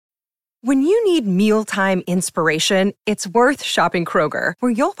When you need mealtime inspiration, it's worth shopping Kroger,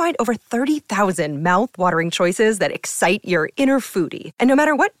 where you'll find over 30,000 mouth-watering choices that excite your inner foodie. And no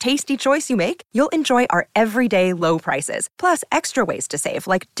matter what tasty choice you make, you'll enjoy our everyday low prices, plus extra ways to save,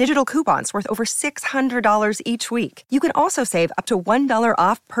 like digital coupons worth over $600 each week. You can also save up to $1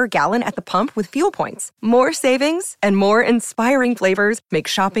 off per gallon at the pump with fuel points. More savings and more inspiring flavors make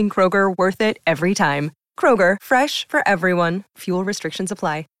shopping Kroger worth it every time. Kroger, fresh for everyone. Fuel restrictions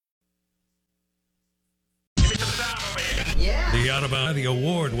apply. The Out of Bounds, the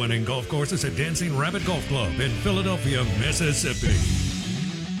award-winning golf courses at Dancing Rabbit Golf Club in Philadelphia, Mississippi.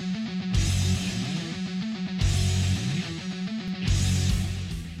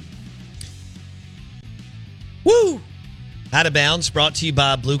 Woo! Out of Bounds, brought to you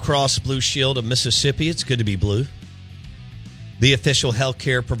by Blue Cross Blue Shield of Mississippi. It's good to be blue. The official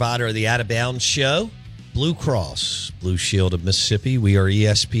healthcare provider of the Out of Bounds show, Blue Cross Blue Shield of Mississippi. We are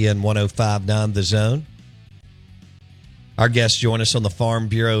ESPN 105.9 The Zone. Our guests join us on the Farm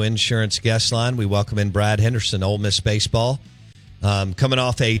Bureau Insurance guest line. We welcome in Brad Henderson, Ole Miss baseball. Coming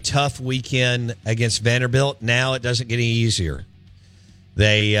off a tough weekend against Vanderbilt. Now it doesn't get any easier.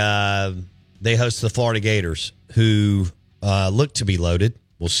 They host the Florida Gators, who look to be loaded.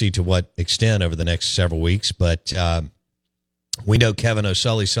 We'll see to what extent over the next several weeks. But we know Kevin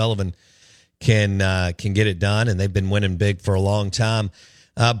O'Sullivan can get it done, and they've been winning big for a long time.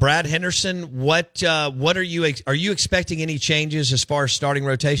 Brad Henderson, what are you expecting any changes as far as starting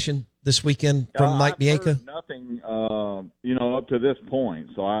rotation this weekend from Mike Bianco? Nothing, up to this point.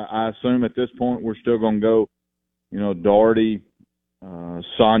 So I assume at this point we're still going to go, Doherty,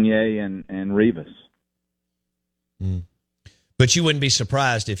 Saunier, and Rivas. But you wouldn't be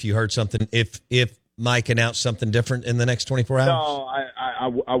surprised if you heard something if Mike announced something different in the next 24 hours. No,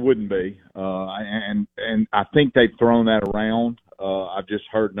 I wouldn't be. And I think they've thrown that around. I've just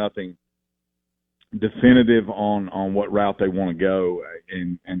heard nothing definitive on what route they want to go.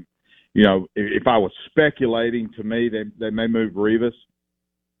 And if I was speculating, to me, they may move Rivas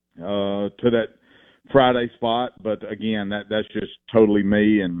to that Friday spot. But again, that's just totally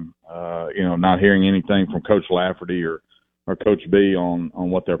me, and not hearing anything from Coach Lafferty or Coach B on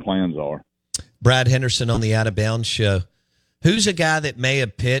what their plans are. Brad Henderson on the Out of Bounds show. Who's a guy that may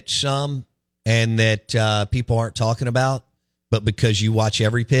have pitched some and that people aren't talking about, but because you watch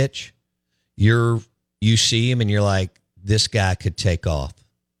every pitch, you see him and you're like, this guy could take off?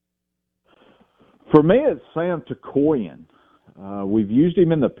 For me, it's Sam Takoyan. We've used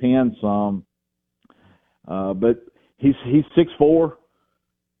him in the pen some, but he's 6'4",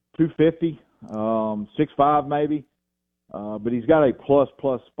 250, 6'5", maybe. But he's got a plus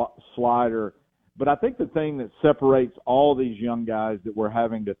slider. But I think the thing that separates all these young guys that we're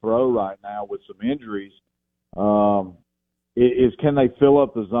having to throw right now with some injuries is can they fill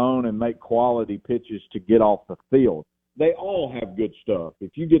up the zone and make quality pitches to get off the field. They all have good stuff.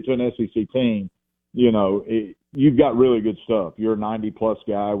 If you get to an SEC team, you've got really good stuff. You're a 90-plus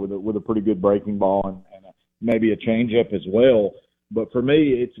guy with a pretty good breaking ball and maybe a changeup as well. But for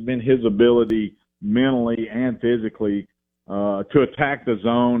me, it's been his ability mentally and physically to attack the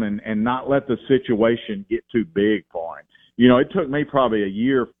zone and not let the situation get too big for him. It took me probably a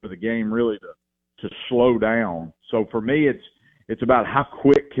year for the game really to slow down. So for me, it's about how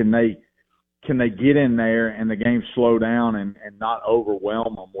quick can they get in there and the game slow down and not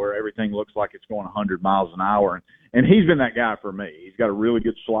overwhelm them where everything looks like it's going 100 miles an hour. And he's been that guy for me. He's got a really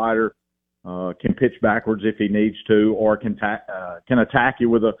good slider, can pitch backwards if he needs to, or can attack you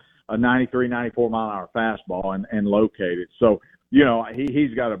with a 93, 94 mile an hour fastball and locate it. So,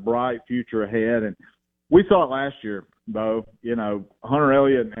 he's got a bright future ahead. And we saw it last year, Bo. Hunter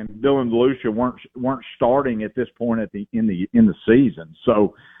Elliott and Dylan DeLucia weren't starting at this point in the season.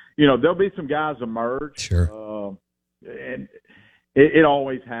 So, there'll be some guys emerge. Sure. And it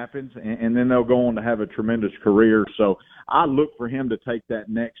always happens, and then they'll go on to have a tremendous career. So I look for him to take that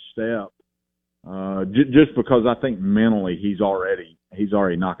next step, just because I think mentally he's already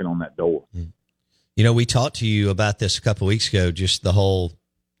knocking on that door. We talked to you about this a couple of weeks ago, just the whole,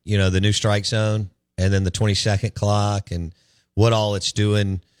 the new strike zone and then the 20-second clock and what all it's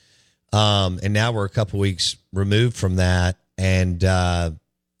doing. And now we're a couple of weeks removed from that. And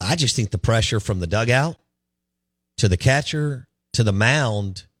I just think the pressure from the dugout to the catcher to the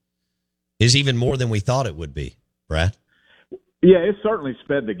mound is even more than we thought it would be, Brad. Yeah, it certainly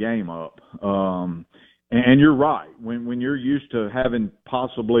sped the game up. And you're right. When you're used to having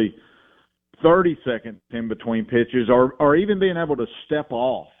possibly 30 seconds in between pitches or even being able to step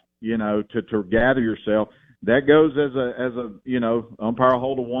off, to gather yourself, that goes as a umpire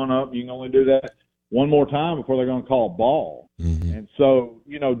hold a one up. You can only do that one more time before they're going to call a ball. Mm-hmm. And so,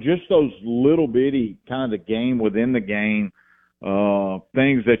 just those little bitty kind of game within the game,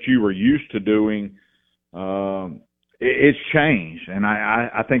 things that you were used to doing, it's changed. And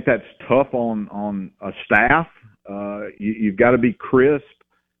I think that's tough on a staff. You've got to be crisp,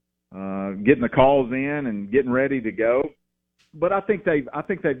 getting the calls in and getting ready to go. But I think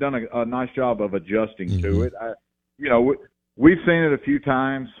they've done a nice job of adjusting to it. We've seen it a few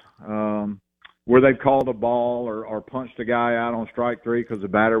times where they've called a ball or punched a guy out on strike three because the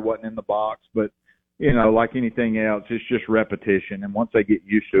batter wasn't in the box. But, like anything else, it's just repetition. And once they get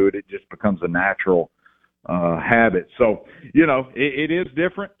used to it, it just becomes a natural habit. So, it is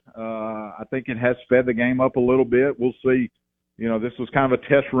different. I think it has sped the game up a little bit. We'll see. This was kind of a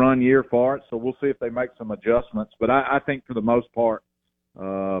test run year for it, so we'll see if they make some adjustments. But I think for the most part,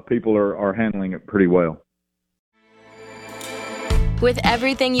 people are handling it pretty well. With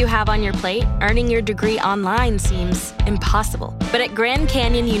everything you have on your plate, earning your degree online seems impossible. But at Grand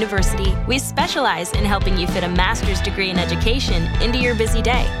Canyon University, we specialize in helping you fit a master's degree in education into your busy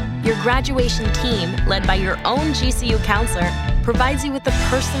day. Your graduation team, led by your own GCU counselor, provides you with the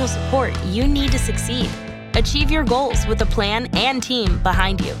personal support you need to succeed. Achieve your goals with a plan and team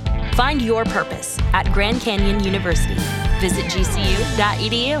behind you. Find your purpose at Grand Canyon University. Visit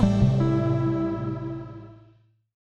gcu.edu.